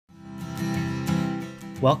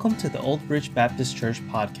Welcome to the Old Bridge Baptist Church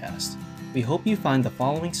podcast. We hope you find the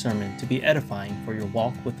following sermon to be edifying for your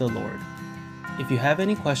walk with the Lord. If you have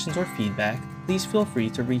any questions or feedback, please feel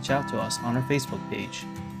free to reach out to us on our Facebook page.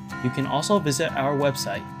 You can also visit our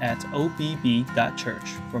website at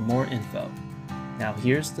obb.church for more info. Now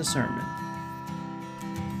here's the sermon.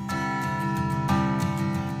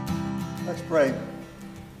 Let's pray.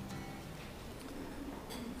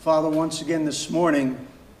 Father, once again this morning,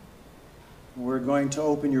 we're going to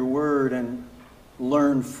open your word and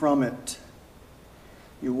learn from it.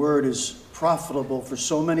 Your word is profitable for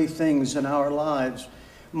so many things in our lives.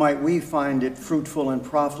 Might we find it fruitful and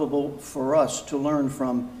profitable for us to learn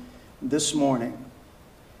from this morning.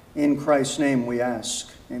 In Christ's name we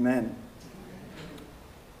ask. Amen.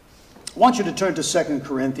 I want you to turn to 2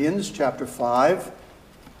 Corinthians chapter 5.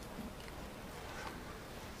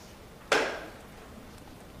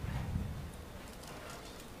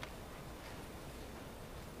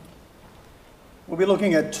 We'll be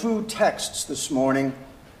looking at two texts this morning,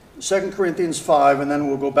 2 Corinthians 5, and then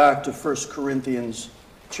we'll go back to 1 Corinthians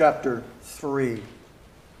chapter 3.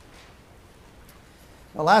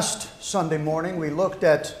 Now, last Sunday morning, we looked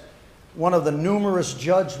at one of the numerous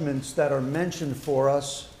judgments that are mentioned for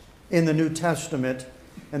us in the New Testament,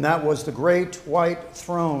 and that was the great white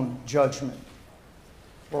throne judgment,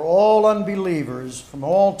 where all unbelievers from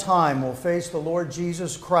all time will face the Lord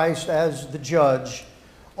Jesus Christ as the judge,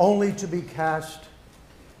 only to be cast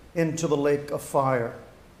into the lake of fire.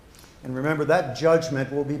 And remember, that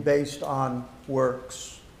judgment will be based on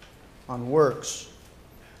works,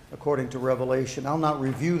 according to Revelation. I'll not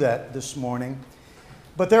review that this morning.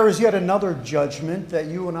 But there is yet another judgment that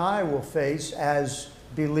you and I will face as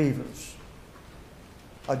believers.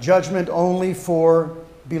 A judgment only for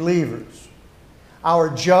believers. Our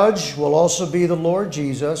judge will also be the Lord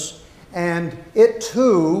Jesus, and it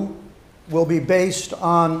too will be based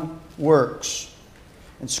on works.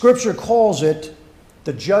 And Scripture calls it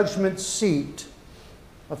the judgment seat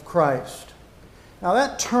of Christ. Now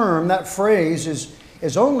that term, that phrase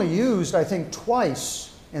is only used, I think,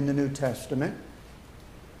 twice in the New Testament.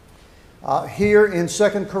 Here in 2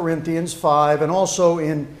 Corinthians 5 and also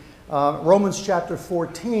in Romans chapter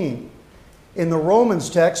 14. In the Romans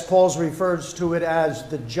text, Paul refers to it as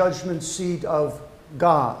the judgment seat of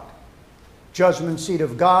God. Judgment seat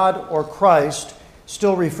of God or Christ,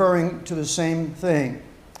 still referring to the same thing.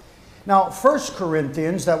 Now, 1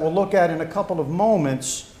 Corinthians, that we'll look at in a couple of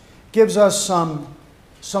moments, gives us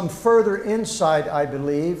some further insight, I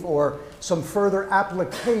believe, or some further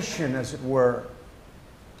application, as it were,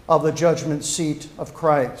 of the judgment seat of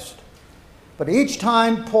Christ. But each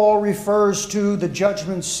time Paul refers to the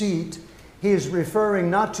judgment seat, he is referring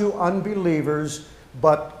not to unbelievers,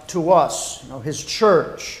 but to us, his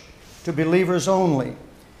church, to believers only.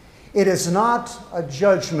 It is not a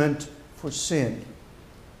judgment for sin.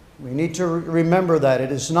 We need to remember that.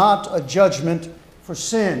 It is not a judgment for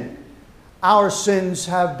sin. Our sins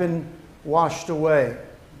have been washed away.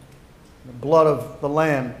 The blood of the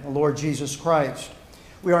Lamb, the Lord Jesus Christ.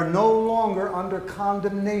 We are no longer under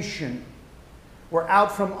condemnation. We're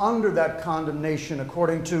out from under that condemnation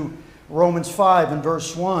according to Romans 5 and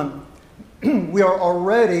verse 1. We are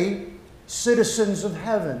already citizens of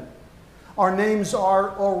heaven. Our names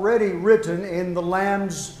are already written in the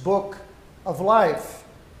Lamb's book of life,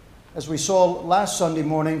 as we saw last Sunday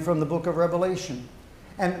morning from the book of Revelation.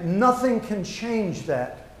 And nothing can change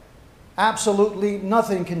that. Absolutely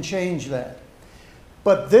nothing can change that.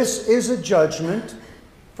 But this is a judgment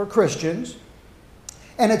for Christians,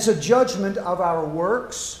 and it's a judgment of our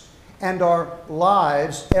works and our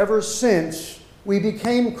lives ever since we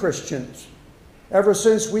became Christians, ever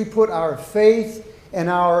since we put our faith and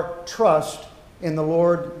our trust in the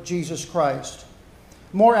Lord Jesus Christ.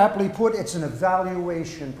 More aptly put, it's an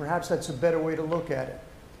evaluation. Perhaps that's a better way to look at it.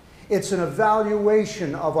 It's an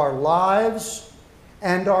evaluation of our lives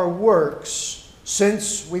and our works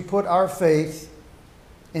since we put our faith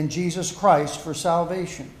in Jesus Christ for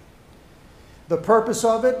salvation. The purpose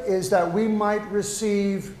of it is that we might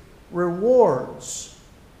receive rewards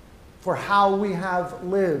for how we have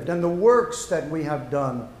lived and the works that we have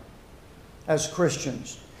done as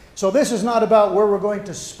Christians. So this is not about where we're going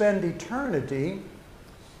to spend eternity,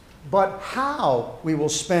 but how we will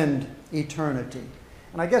spend eternity.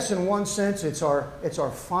 And I guess in one sense it's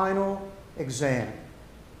our final exam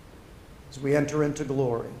as we enter into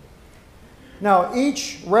glory. Now,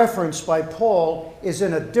 each reference by Paul is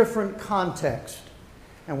in a different context.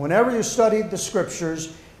 And whenever you study the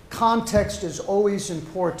Scriptures, context is always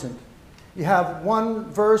important. You have one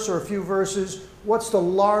verse or a few verses. What's the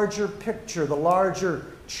larger picture, the larger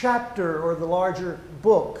chapter, or the larger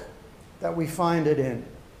book that we find it in.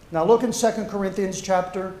 Now look in 2 Corinthians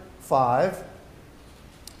chapter 5,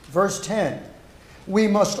 verse 10. We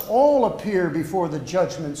must all appear before the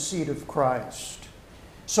judgment seat of Christ,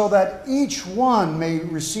 so that each one may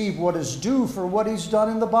receive what is due for what he's done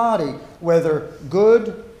in the body, whether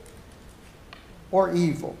good or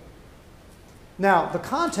evil. Now, the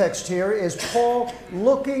context here is Paul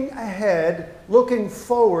looking ahead, looking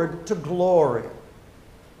forward to glory,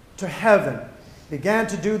 to heaven. Began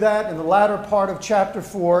to do that in the latter part of chapter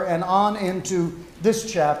 4 and on into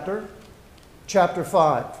this chapter, chapter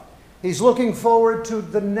 5. He's looking forward to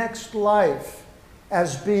the next life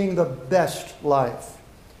as being the best life.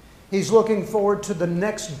 He's looking forward to the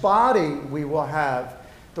next body we will have,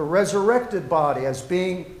 the resurrected body, as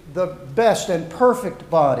being the best and perfect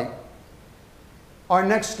body. Our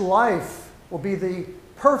next life will be the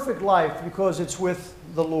perfect life because it's with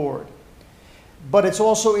the Lord. But it's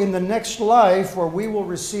also in the next life where we will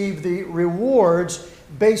receive the rewards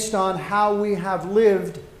based on how we have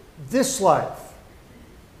lived this life,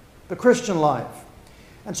 the Christian life.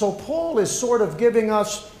 And so Paul is sort of giving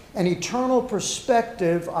us an eternal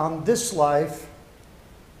perspective on this life,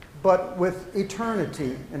 but with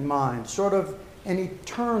eternity in mind, sort of an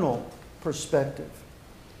eternal perspective.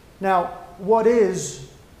 Now, what is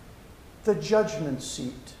the judgment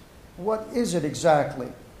seat? What is it exactly?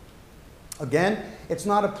 Again, it's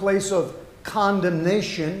not a place of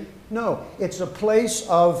condemnation. No, it's a place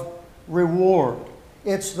of reward.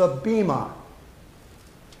 It's the bema.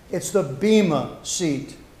 It's the bema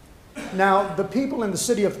seat. Now, the people in the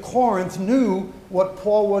city of Corinth knew what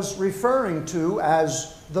Paul was referring to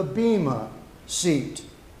as the bema seat.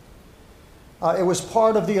 It was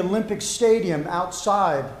part of the Olympic Stadium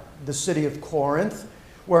outside the city of Corinth,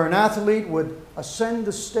 where an athlete would ascend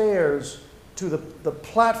the stairs to the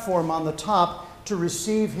platform on the top to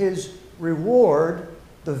receive his reward,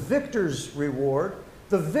 the victor's reward,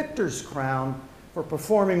 the victor's crown for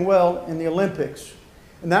performing well in the Olympics.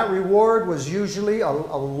 And that reward was usually a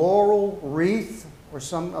laurel wreath or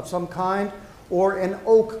of some kind, or an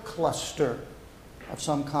oak cluster of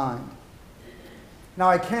some kind. Now,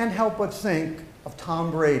 I can't help but think of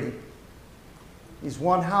Tom Brady. He's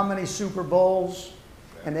won how many Super Bowls?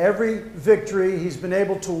 And every victory, he's been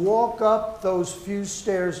able to walk up those few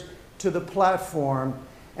stairs to the platform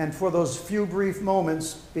and for those few brief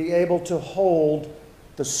moments be able to hold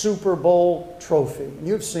the Super Bowl trophy. And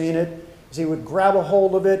you've seen it, as he would grab a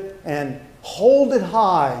hold of it and hold it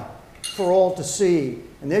high for all to see.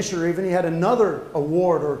 And this year even he had another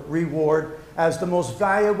award or reward as the most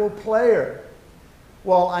valuable player.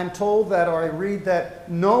 Well, I'm told that, or I read that,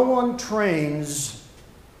 no one trains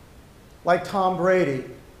like Tom Brady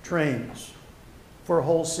trains for a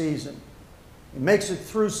whole season. He makes it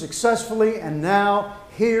through successfully, and now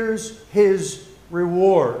here's his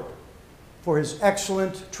reward for his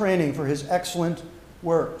excellent training, for his excellent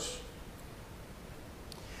works.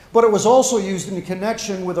 But it was also used in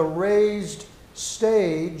connection with a raised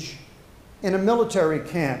stage in a military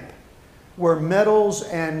camp, where medals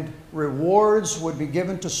and rewards would be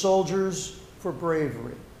given to soldiers for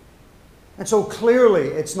bravery. And so clearly,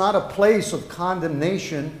 it's not a place of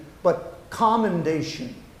condemnation, but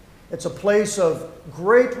commendation. It's a place of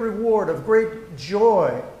great reward, of great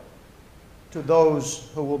joy to those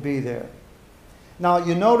who will be there. Now,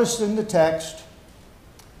 you notice in the text,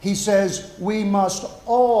 he says, we must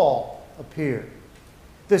all appear.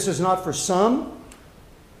 This is not for some.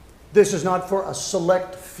 This is not for a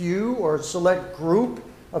select few or a select group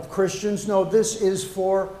of Christians. No, this is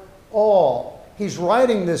for all. He's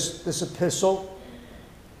writing this epistle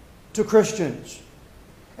to Christians.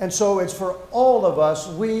 And so it's for all of us.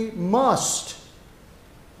 We must.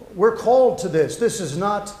 We're called to this. This is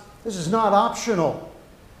not optional.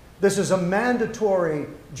 This is a mandatory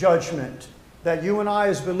judgment that you and I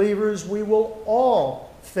as believers, we will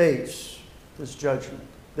all face this judgment,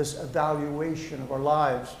 this evaluation of our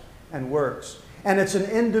lives and works. And it's an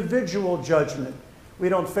individual judgment. We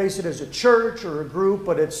don't face it as a church or a group,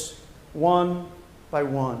 but it's one by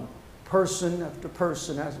one, person after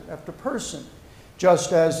person after person,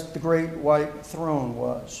 just as the great white throne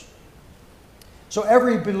was. So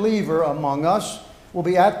every believer among us will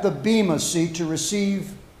be at the bema seat to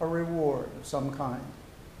receive a reward of some kind.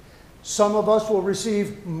 Some of us will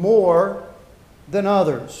receive more than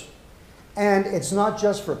others. And it's not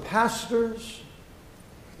just for pastors.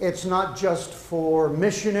 It's not just for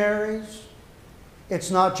missionaries. It's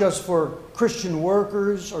not just for Christian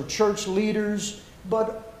workers or church leaders,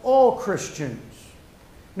 but all Christians.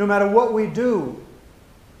 No matter what we do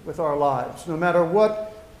with our lives, no matter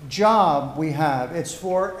what job we have, it's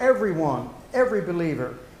for everyone, every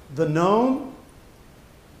believer, the known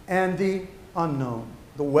and the unknown,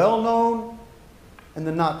 the well-known and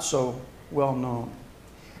the not so well-known.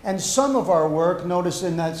 And some of our work, notice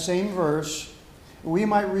in that same verse, we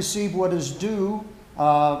might receive what is due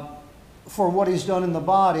for what he's done in the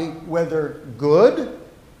body, whether good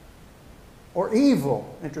or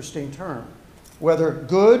evil. Interesting term. Whether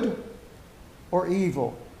good or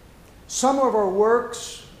evil. Some of our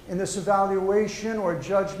works in this evaluation or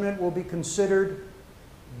judgment will be considered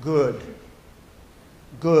good.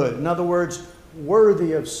 Good. In other words,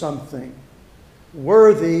 worthy of something.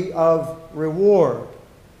 Worthy of reward.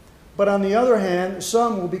 But on the other hand,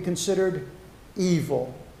 some will be considered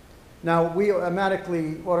evil. Now, we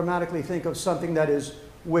automatically think of something that is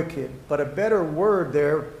wicked, but a better word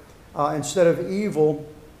there, instead of evil,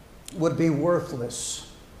 would be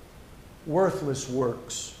worthless. Worthless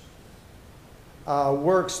works.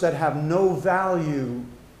 Works that have no value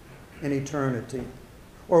in eternity,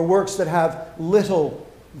 or works that have little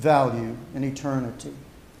value in eternity.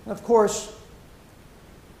 And of course,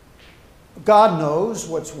 God knows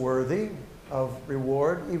what's worthy of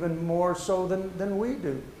reward, even more so than we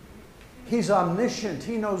do. He's omniscient.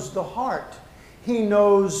 He knows the heart. He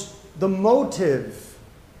knows the motive,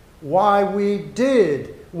 why we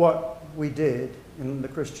did what we did in the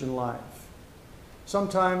Christian life.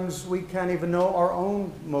 Sometimes we can't even know our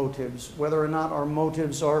own motives, whether or not our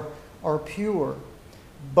motives are pure.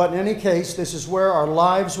 But in any case, this is where our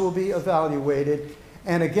lives will be evaluated.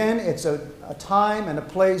 And again, it's a time and a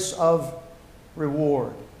place of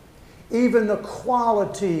reward. Even the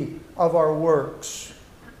quality of our works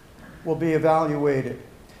will be evaluated.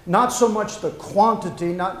 Not so much the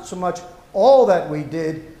quantity, not so much all that we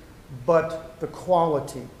did, but the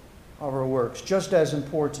quality of our works, just as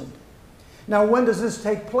important. Now, when does this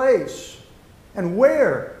take place? And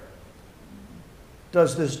where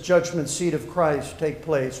does this judgment seat of Christ take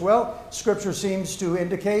place? Well, Scripture seems to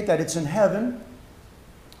indicate that it's in heaven.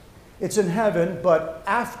 It's in heaven, but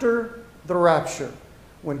after the rapture,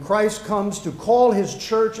 when Christ comes to call his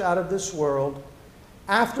church out of this world,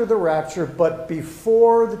 after the rapture, but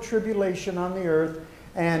before the tribulation on the earth,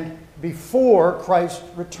 and before Christ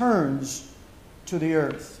returns to the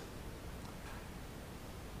earth.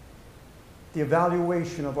 The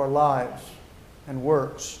evaluation of our lives and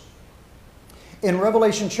works. In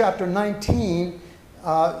Revelation chapter 19,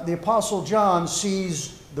 the Apostle John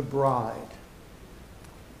sees the bride.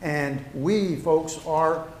 And we, folks,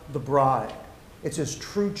 are the bride. It's his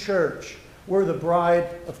true church. We're the bride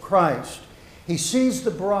of Christ. He sees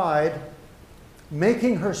the bride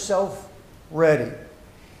making herself ready.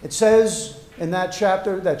 It says in that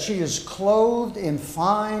chapter that she is clothed in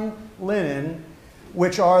fine linen,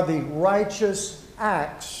 which are the righteous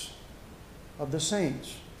acts of the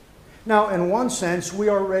saints. Now, in one sense, we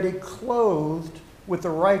are already clothed with the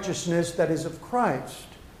righteousness that is of Christ.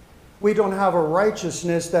 We don't have a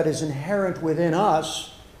righteousness that is inherent within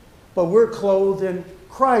us, but we're clothed in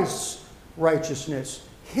Christ's righteousness,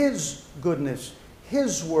 his goodness,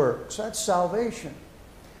 his works. That's salvation.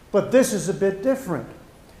 But this is a bit different.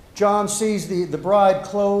 John sees the bride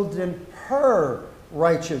clothed in her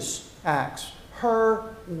righteous acts,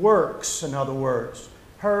 her works, in other words,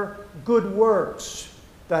 her good works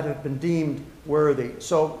that have been deemed worthy.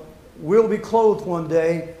 So we'll be clothed one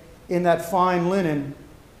day in that fine linen,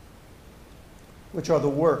 which are the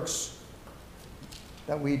works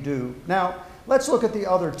that we do. Now, let's look at the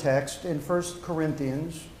other text in 1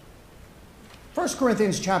 Corinthians. 1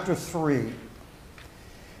 Corinthians chapter 3.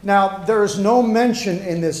 Now, there is no mention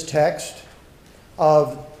in this text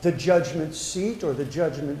of the judgment seat or the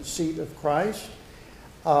judgment seat of Christ.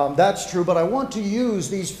 That's true, but I want to use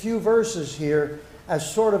these few verses here as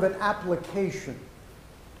sort of an application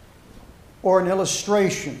or an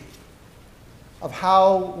illustration of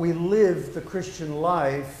how we live the Christian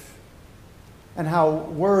life and how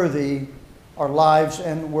worthy our lives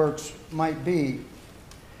and works might be.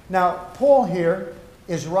 Now, Paul here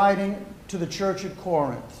is writing to the church at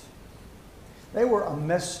Corinth. They were a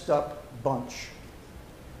messed up bunch.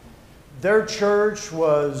 Their church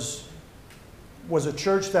was a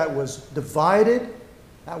church that was divided.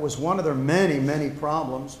 That was one of their many, many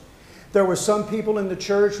problems. There were some people in the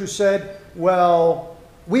church who said, well,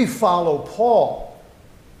 we follow Paul.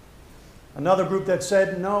 Another group that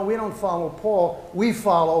said, no, we don't follow Paul. We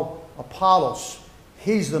follow Apollos.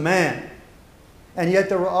 He's the man. And yet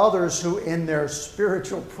there were others who, in their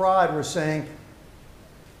spiritual pride, were saying,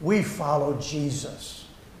 we follow Jesus.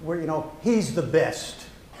 He's the best.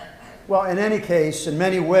 Well, in any case, in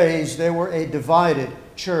many ways, they were a divided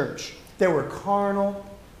church. They were carnal.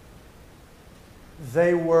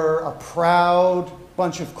 They were a proud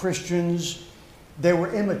bunch of Christians. They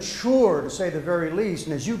were immature, to say the very least.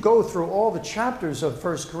 And as you go through all the chapters of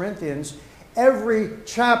 1 Corinthians, every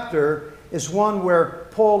chapter is one where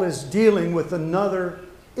Paul is dealing with another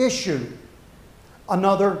issue,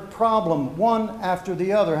 another problem, one after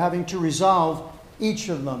the other, having to resolve each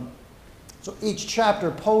of them. So each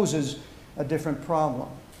chapter poses a different problem.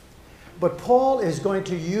 But Paul is going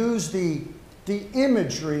to use the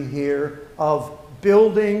imagery here of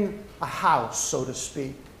building a house, so to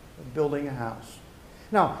speak, of building a house.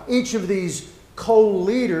 Now, each of these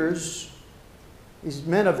co-leaders, these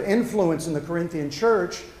men of influence in the Corinthian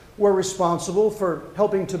church, were responsible for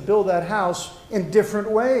helping to build that house in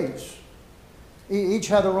different ways. Each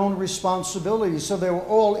had their own responsibilities, so they were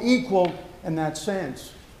all equal in that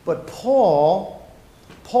sense. But Paul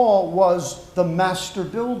was the master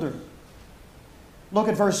builder. Look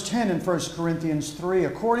at verse 10 in 1 Corinthians 3.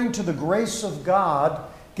 According to the grace of God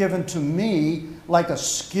given to me, like a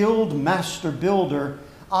skilled master builder,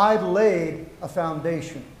 I laid a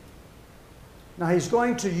foundation. Now he's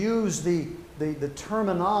going to use the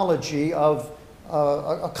terminology of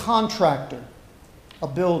a contractor, a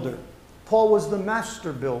builder. Paul was the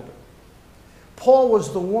master builder. Paul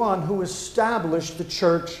was the one who established the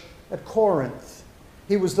church at Corinth.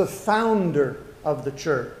 He was the founder of the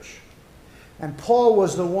church. And Paul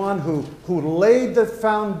was the one who laid the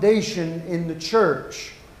foundation in the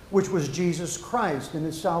church, which was Jesus Christ and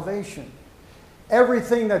his salvation.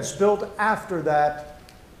 Everything that's built after that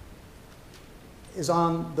is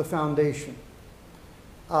on the foundation.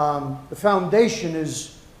 The foundation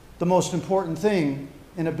is the most important thing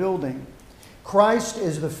in a building. Christ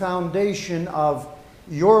is the foundation of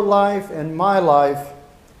your life and my life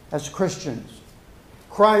as Christians.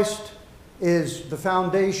 Christ is the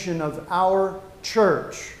foundation of our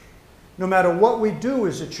church. No matter what we do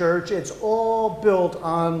as a church, it's all built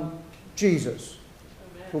on Jesus,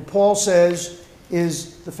 who Paul says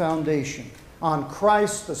is the foundation. On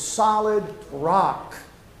Christ, the solid rock,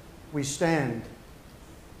 we stand.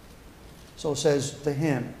 So says the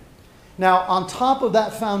hymn. Now, on top of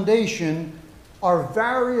that foundation are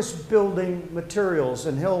various building materials,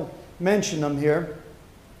 and he'll mention them here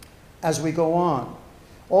as we go on.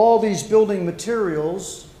 All these building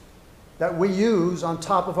materials that we use on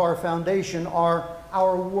top of our foundation are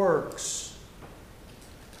our works,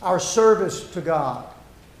 our service to God,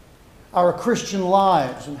 our Christian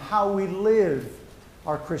lives, and how we live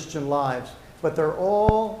our Christian lives. But they're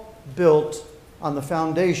all built on the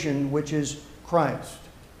foundation, which is Christ.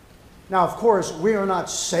 Now, of course, we are not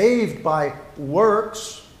saved by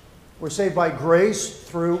works. We're saved by grace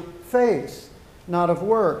through faith, not of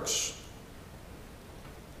works.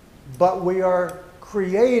 But we are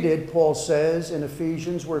created, Paul says in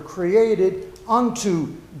Ephesians, we're created unto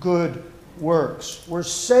good works. We're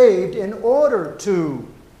saved in order to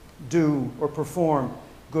do or perform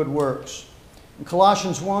good works. In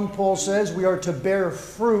Colossians 1, Paul says we are to bear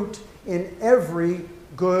fruit in every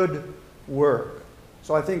good work.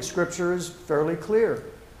 So I think Scripture is fairly clear.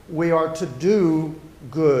 We are to do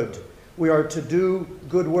good. We are to do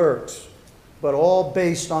good works, but all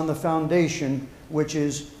based on the foundation, which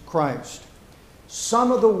is Christ.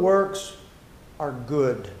 Some of the works are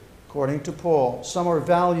good, according to Paul. Some are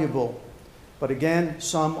valuable, but again,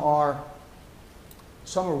 some are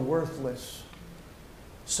worthless.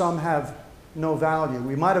 Some have no value.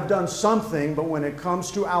 We might have done something, but when it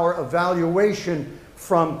comes to our evaluation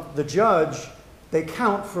from the judge, they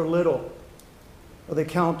count for little, or they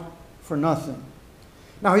count for nothing.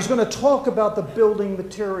 Now, he's going to talk about the building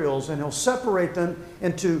materials, and he'll separate them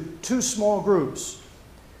into two small groups.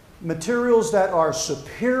 Materials that are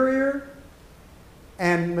superior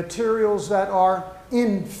and materials that are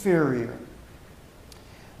inferior.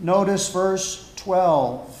 Notice verse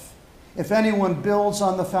 12. If anyone builds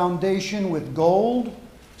on the foundation with gold,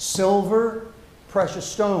 silver, precious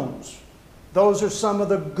stones. Those are some of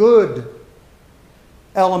the good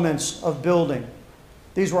elements of building.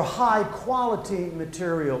 These were high quality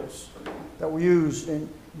materials that were used in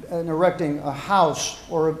erecting a house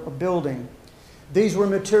or a building. These were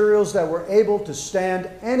materials that were able to stand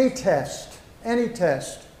any test, any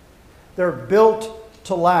test. They're built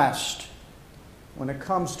to last. When it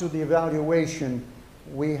comes to the evaluation,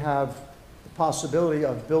 we have the possibility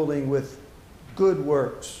of building with good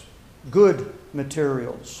works, good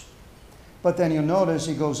materials. But then you'll notice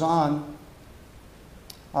he goes on,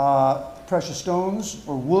 precious stones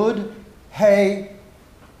or wood, hay,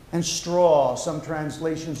 and straw. Some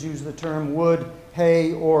translations use the term wood,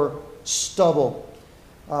 hay, or stubble.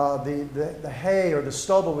 The hay or the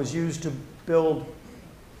stubble was used to build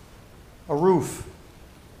a roof.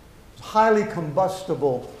 Highly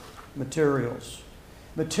combustible materials.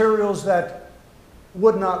 Materials that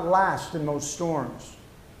would not last in most storms,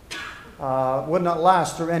 would not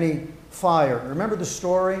last through any fire. Remember the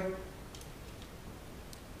story?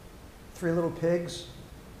 3 little pigs?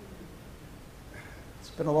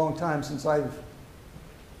 It's been a long time since I've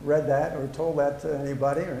read that or told that to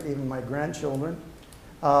anybody, or even my grandchildren.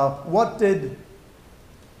 What did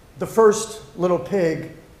the first little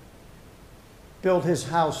pig build his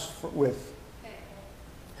house with?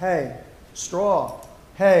 Hay. Straw.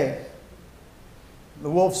 Hay. The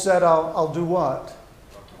wolf said, I'll do what?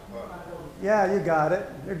 Yeah, you got it.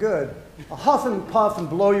 You're good. I'll huff and puff and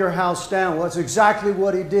blow your house down. Well, that's exactly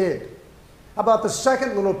what he did. How about the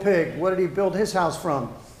second little pig? What did he build his house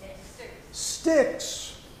from?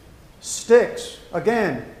 Sticks. Sticks.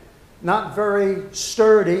 Again, not very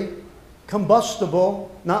sturdy,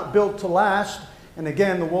 combustible, not built to last. And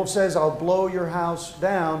again, the wolf says, I'll blow your house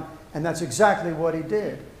down. And that's exactly what he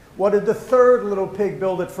did. What did the third little pig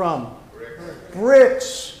build it from?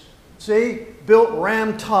 Bricks. See? Built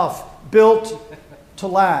ram tough. Built to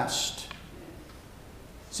last.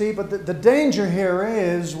 See, but the danger here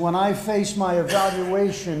is when I face my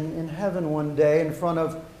evaluation in heaven one day in front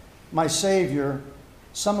of my Savior,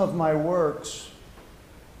 some of my works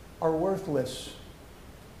are worthless.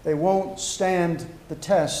 They won't stand the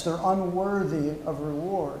test. They're unworthy of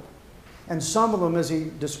reward. And some of them, as he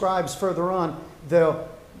describes further on, they'll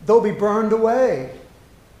be burned away.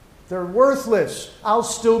 They're worthless. I'll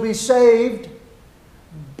still be saved,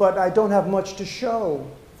 but I don't have much to show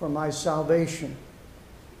for my salvation.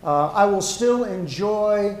 I will still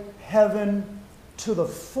enjoy heaven to the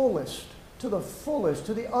fullest, to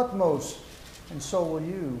the utmost, and so will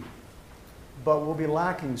you. But we'll be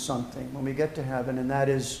lacking something when we get to heaven, and that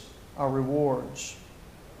is our rewards.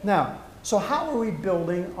 Now, so how are we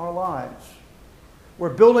building our lives? We're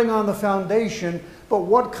building on the foundation, but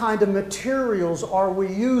what kind of materials are we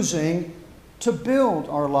using to build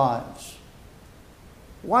our lives?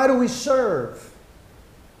 Why do we serve?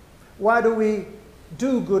 Why do we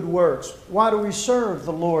do good works? Why do we serve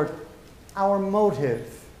the Lord? Our motive.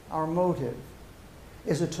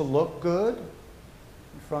 Is it to look good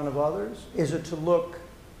in front of others? Is it to look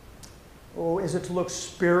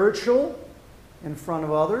spiritual in front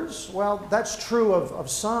of others? Well, that's true of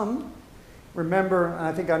some. Remember, and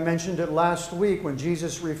I think I mentioned it last week when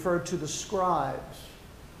Jesus referred to the scribes.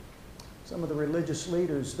 Some of the religious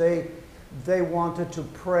leaders, they wanted to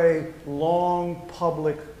pray long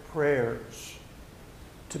public prayers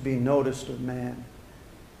to be noticed of man.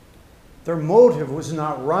 Their motive was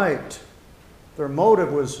not right. Their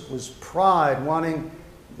motive was pride, wanting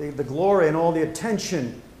the glory and all the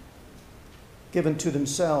attention given to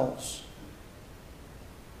themselves.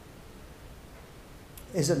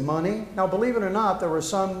 Is it money? Now, believe it or not, there were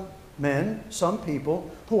some men, some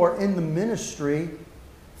people, who are in the ministry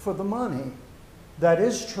for the money. That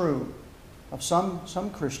is true of some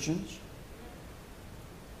Christians.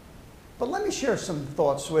 But let me share some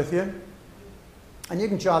thoughts with you. And you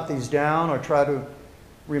can jot these down or try to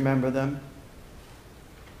remember them.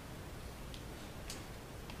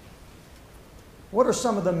 What are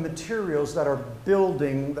some of the materials that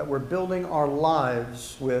we're building our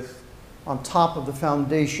lives with on top of the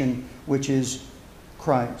foundation, which is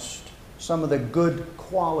Christ? Some of the good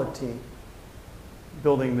quality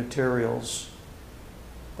building materials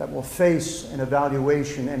that will face an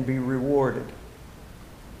evaluation and be rewarded.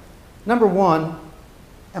 Number one,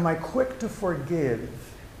 am I quick to forgive?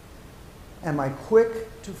 Am I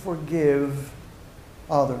quick to forgive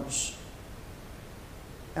others?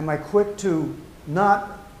 Am I quick to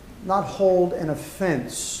not hold an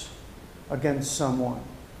offense against someone?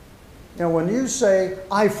 Now, when you say,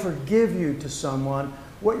 I forgive you to someone,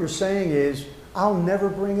 what you're saying is, I'll never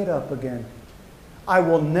bring it up again. I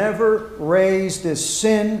will never raise this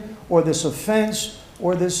sin or this offense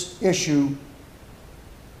or this issue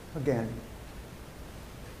again.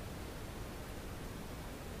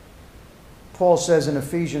 Paul says in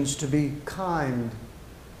Ephesians to be kind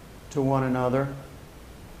to one another,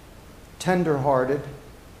 tender-hearted,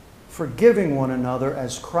 forgiving one another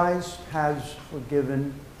as Christ has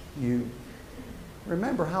forgiven you.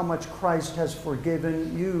 Remember how much Christ has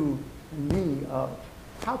forgiven you and me of.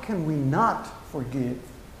 How can we not forgive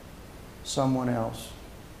someone else?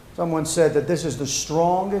 Someone said that this is the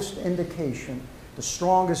strongest indication, the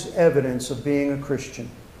strongest evidence of being a Christian,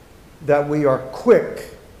 that we are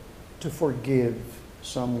quick to forgive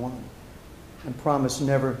someone and promise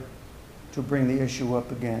never to bring the issue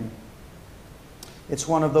up again. It's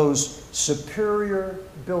one of those superior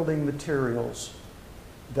building materials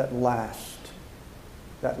that last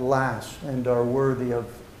and are worthy of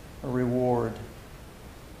a reward.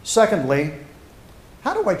 Secondly,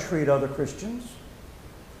 how do I treat other Christians?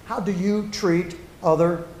 How do you treat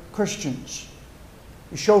other Christians?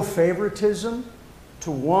 You show favoritism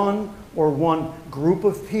to one or one group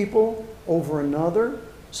of people over another.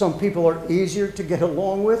 Some people are easier to get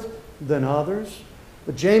along with than others.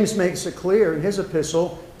 But James makes it clear in his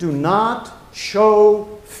epistle, do not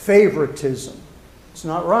show favoritism. It's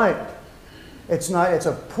not right. It's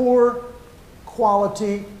a poor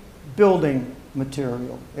quality building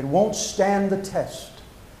material. It won't stand the test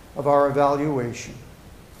of our evaluation.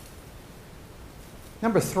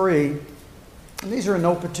 Number 3, and these are in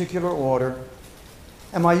no particular order.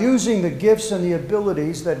 Am I using the gifts and the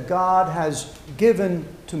abilities that God has given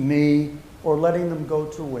to me or letting them go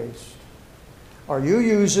to waste? Are you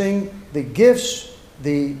using the gifts,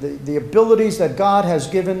 the abilities that God has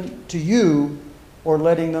given to you or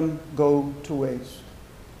letting them go to waste?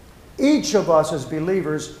 Each of us as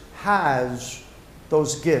believers has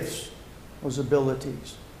those gifts, those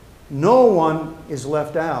abilities. No one is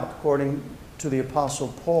left out, according to the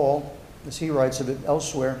Apostle Paul, as he writes of it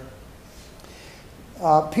elsewhere.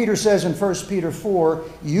 Peter says in 1 Peter 4,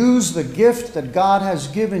 use the gift that God has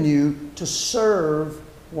given you to serve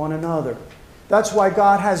one another. That's why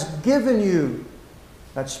God has given you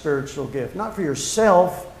that spiritual gift. Not for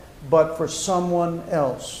yourself, but for someone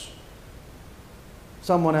else.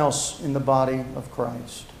 Someone else in the body of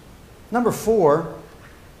Christ. Number 4,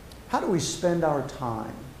 how do we spend our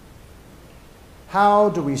time? How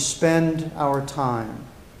do we spend our time?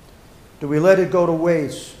 Do we let it go to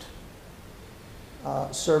waste?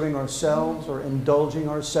 Serving ourselves or indulging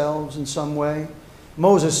ourselves in some way?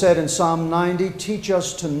 Moses said in Psalm 90, teach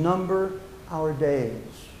us to number our days.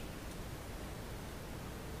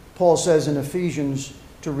 Paul says in Ephesians,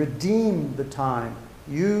 to redeem the time.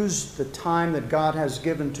 Use the time that God has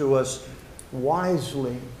given to us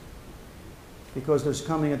wisely, because there's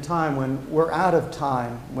coming a time when we're out of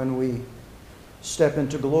time, when we step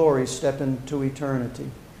into glory, step into eternity.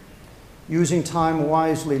 Using time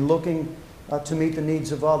wisely, looking to meet the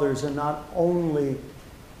needs of others and not only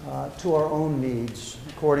to our own needs,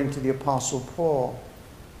 according to the Apostle Paul.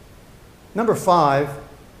 Number 5,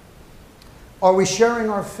 are we sharing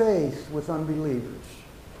our faith with unbelievers?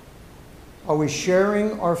 Are we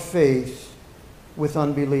sharing our faith with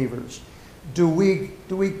unbelievers? Do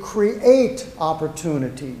we create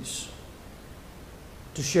opportunities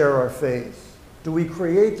to share our faith? Do we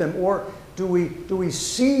create them, or do we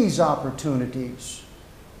seize opportunities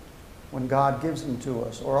when God gives them to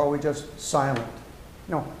us, or are we just silent?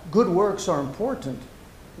 You know, good works are important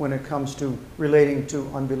when it comes to relating to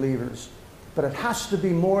unbelievers, but it has to be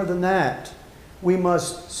more than that. We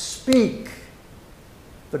must speak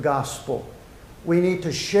the gospel. We need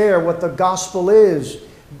to share what the gospel is.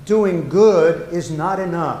 Doing good is not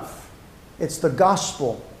enough. It's the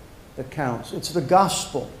gospel that counts. It's the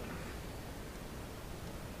gospel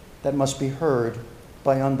that must be heard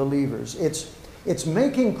by unbelievers. It's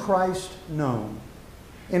making Christ known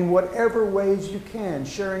in whatever ways you can,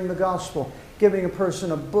 sharing the gospel, giving a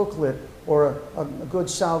person a booklet or a good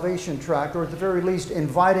salvation tract, or at the very least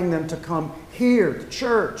inviting them to come here to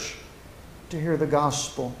church to hear the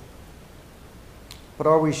gospel. But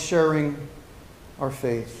are we sharing our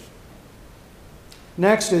faith?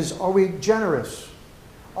 Next is, are we generous?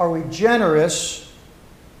 Are we generous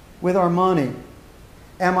with our money?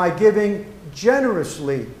 Am I giving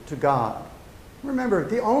generously to God? Remember,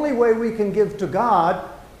 the only way we can give to God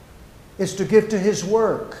is to give to His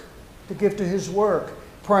work. To give to His work.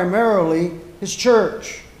 Primarily, His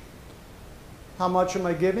church. How much am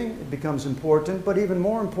I giving? It becomes important, but even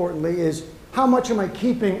more importantly is, how much am I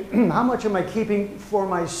keeping? How much am I keeping for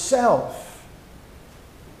myself?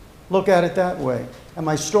 Look at it that way. Am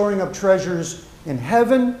I storing up treasures in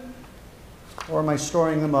heaven, or am I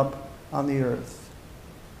storing them up on the earth?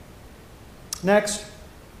 Next,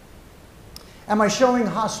 am I showing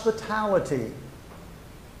hospitality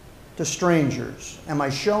to strangers? Am I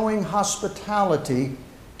showing hospitality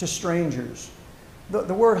to strangers?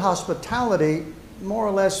 The word hospitality more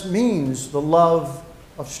or less means the love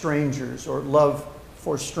of strangers, or love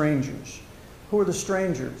for strangers. Who are the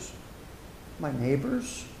strangers? My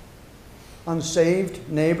neighbors, unsaved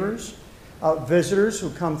neighbors, visitors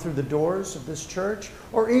who come through the doors of this church,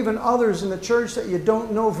 or even others in the church that you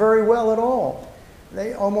don't know very well at all.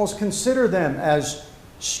 They almost consider them as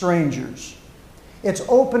strangers. It's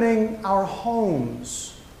opening our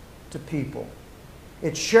homes to people.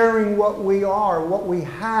 It's sharing what we are, what we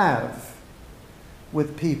have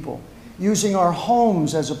with people. Using our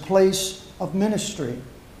homes as a place of ministry.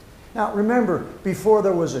 Now remember, before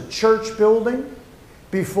there was a church building,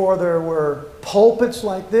 before there were pulpits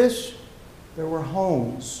like this, there were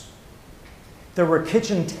homes. There were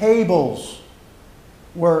kitchen tables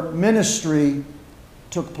where ministry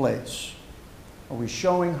took place? Are we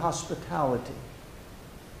showing hospitality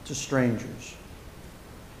to strangers?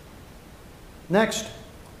 Next,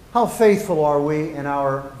 how faithful are we in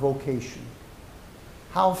our vocation?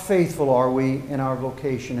 How faithful are we in our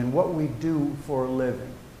vocation and what we do for a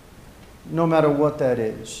living? No matter what that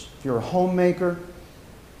is. If you're a homemaker,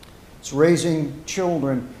 it's raising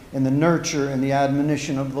children in the nurture and the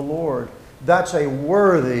admonition of the Lord. That's a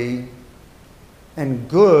worthy and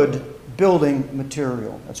good building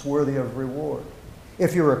material. That's worthy of reward.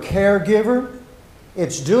 If you're a caregiver,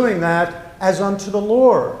 it's doing that as unto the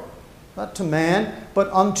Lord. Not to man,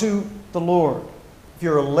 but unto the Lord. If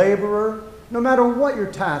you're a laborer, no matter what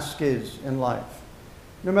your task is in life,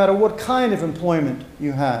 no matter what kind of employment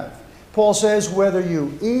you have, Paul says whether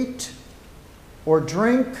you eat or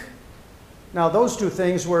drink, now those two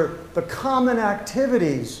things were the common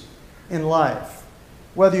activities in life.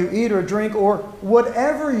 Whether you eat or drink or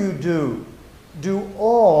whatever you do, do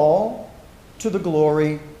all to the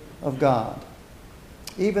glory of God.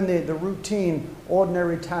 Even the routine,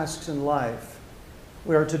 ordinary tasks in life,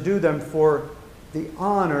 we are to do them for the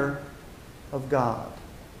honor of God.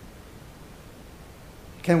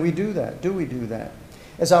 Can we do that? Do we do that?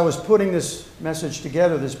 As I was putting this message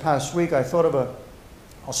together this past week, I thought of a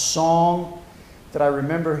song that I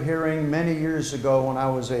remember hearing many years ago when I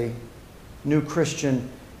was a new Christian.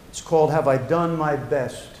 It's called "Have I Done My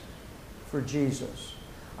Best for Jesus?"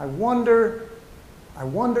 I wonder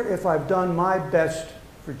if I've done my best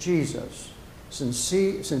for Jesus since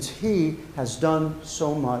He has done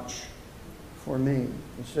so much for me.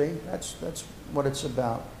 You see, that's what it's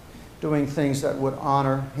about. Doing things that would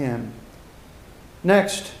honor Him.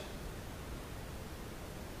 Next,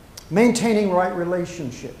 maintaining right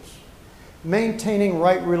relationships. Maintaining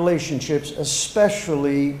right relationships,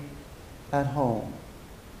 especially at home.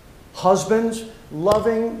 Husbands,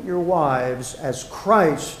 loving your wives as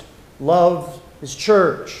Christ loved His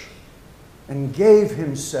church and gave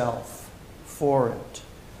Himself for it.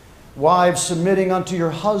 Wives, submitting unto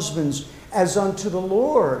your husbands as unto the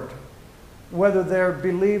Lord, whether they're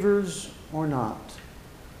believers or not.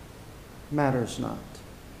 Matters not.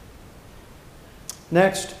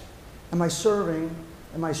 Next, am I serving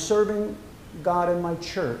God in my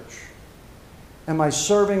church? Am I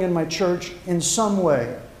serving in my church in some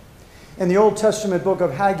way? In the Old Testament book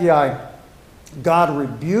of Haggai, God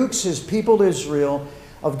rebukes His people Israel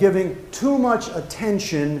of giving too much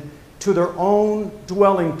attention to their own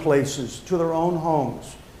dwelling places, to their own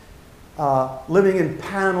homes. Living in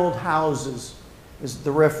paneled houses is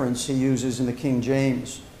the reference he uses in the King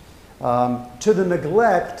James. To the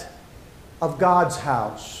neglect of God's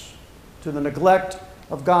house. To the neglect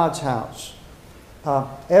of God's house.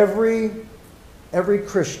 Every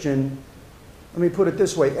Christian, let me put it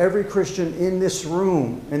this way, every Christian in this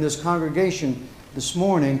room, in this congregation this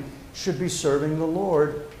morning, should be serving the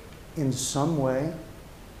Lord in some way.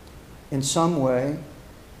 In some way.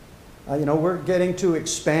 We're getting to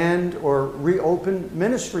expand or reopen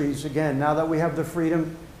ministries again now that we have the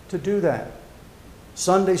freedom to do that.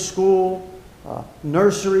 Sunday school,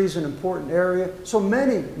 nurseries, an important area. So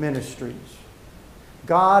many ministries.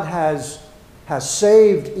 God has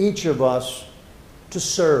saved each of us to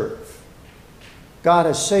serve. God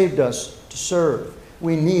has saved us to serve.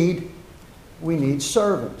 We need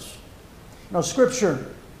servants. Now, Scripture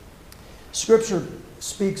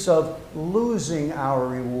speaks of losing our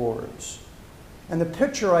rewards. And the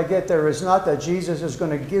picture I get there is not that Jesus is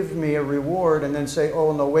going to give me a reward and then say,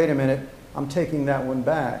 oh, no, wait a minute, I'm taking that one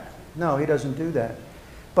back. No, He doesn't do that.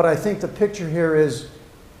 But I think the picture here is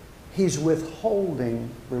He's withholding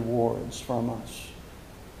rewards from us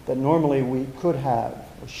that normally we could have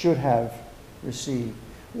or should have received.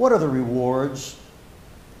 What are the rewards?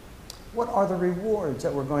 What are the rewards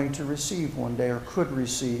that we're going to receive one day or could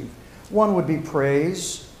receive? One would be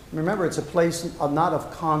praise. Remember, it's a place not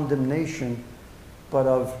of condemnation, but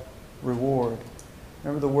of reward.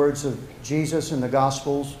 Remember the words of Jesus in the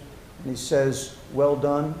Gospels? And He says, well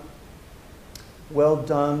done,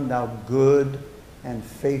 thou good and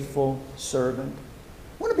faithful servant.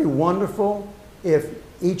 Wouldn't it be wonderful if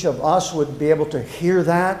each of us would be able to hear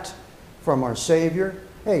that from our Savior?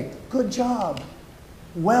 Hey, good job.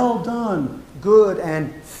 Well done, good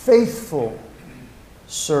and faithful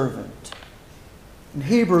servant. In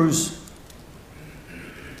Hebrews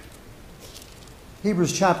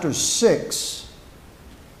chapter 6,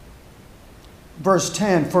 verse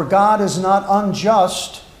 10, for God is not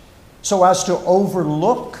unjust so as to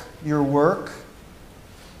overlook your work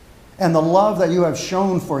and the love that you have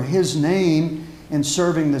shown for His name in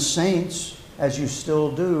serving the saints, as you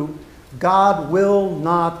still do. God will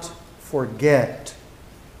not forget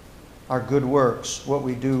our good works, what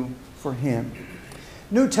we do for Him.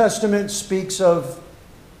 New Testament speaks of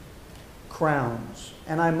crowns.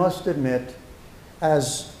 And I must admit,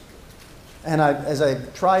 as I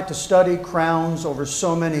tried to study crowns over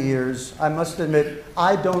so many years, I must admit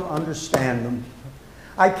I don't understand them.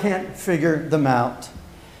 I can't figure them out.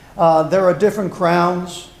 There are different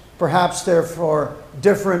crowns. Perhaps they're for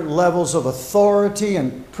different levels of authority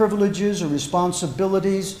and privileges or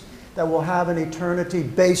responsibilities that we'll have in eternity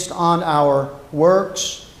based on our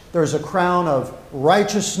works. There's a crown of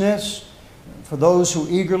righteousness for those who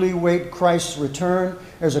eagerly wait Christ's return.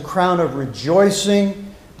 There's a crown of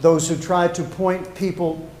rejoicing, those who try to point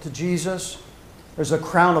people to Jesus. There's a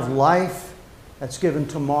crown of life that's given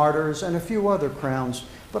to martyrs, and a few other crowns.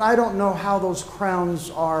 But I don't know how those crowns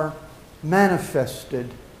are manifested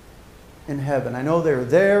in heaven. I know they're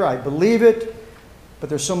there, I believe it, but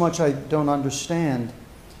there's so much I don't understand.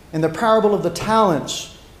 In the parable of the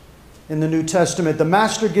talents in the New Testament, the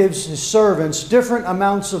master gives his servants different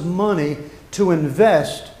amounts of money to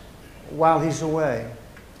invest while he's away.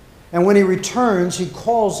 And when he returns, he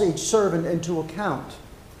calls each servant into account.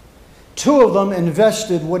 2 of them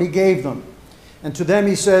invested what he gave them. And to them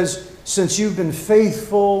he says, since you've been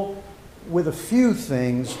faithful with a few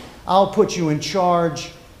things, I'll put you in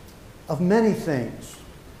charge of many things.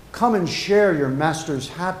 Come and share your master's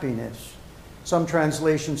happiness. Some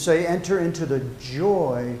translations say, enter into the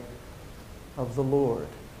joy of the Lord.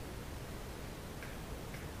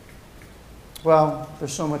 Well,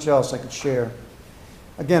 there's so much else I could share.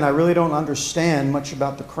 Again, I really don't understand much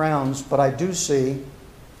about the crowns, but I do see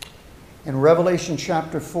in Revelation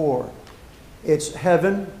chapter 4, it's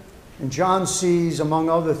heaven, and John sees,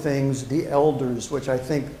 among other things, the elders, which I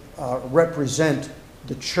think represent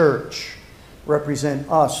the church, represent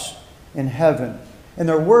us in heaven. And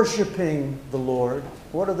they're worshiping the Lord.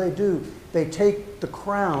 What do? They take the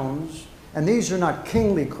crowns, and these are not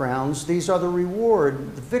kingly crowns. These are the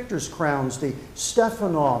reward, the victor's crowns, the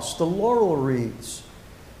Stephanos, the laurel wreaths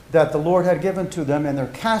that the Lord had given to them, and they're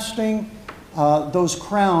casting those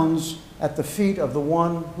crowns at the feet of the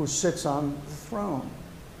one who sits on the throne,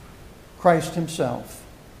 Christ Himself.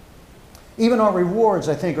 Even our rewards,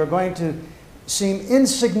 I think, are going to seem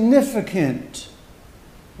insignificant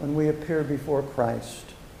when we appear before Christ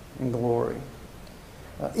in glory.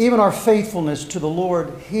 Even our faithfulness to the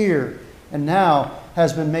Lord here and now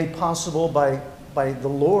has been made possible by the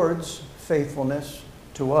Lord's faithfulness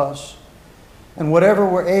to us. And whatever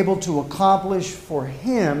we're able to accomplish for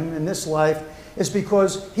Him in this life is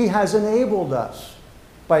because He has enabled us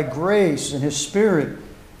by grace and His Spirit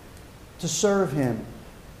to serve Him.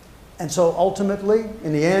 And so ultimately,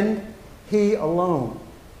 in the end, He alone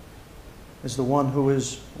is the one who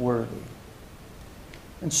is worthy.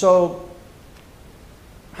 And so,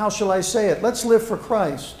 how shall I say it? Let's live for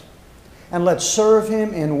Christ. And let's serve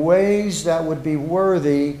Him in ways that would be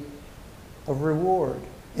worthy of reward.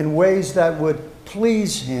 In ways that would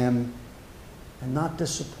please Him and not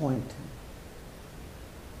disappoint Him.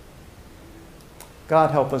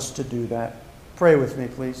 God help us to do that. Pray with me,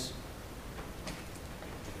 please.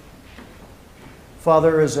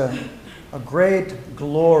 Father, there is a great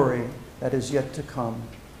glory that is yet to come.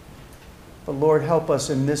 But Lord, help us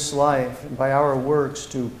in this life and by our works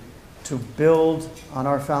to build on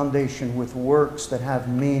our foundation with works that have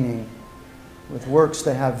meaning, with works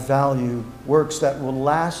that have value, works that will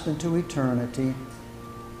last into eternity,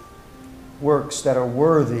 works that are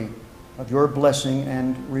worthy of your blessing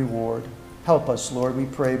and reward. Help us, Lord, we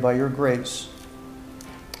pray by your grace.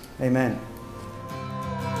 Amen.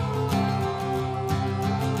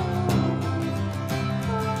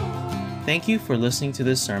 Thank you for listening to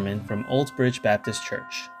this sermon from Old Bridge Baptist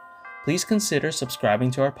Church. Please consider subscribing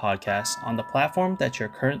to our podcast on the platform that you're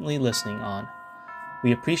currently listening on.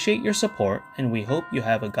 We appreciate your support, and we hope you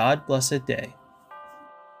have a God-blessed day.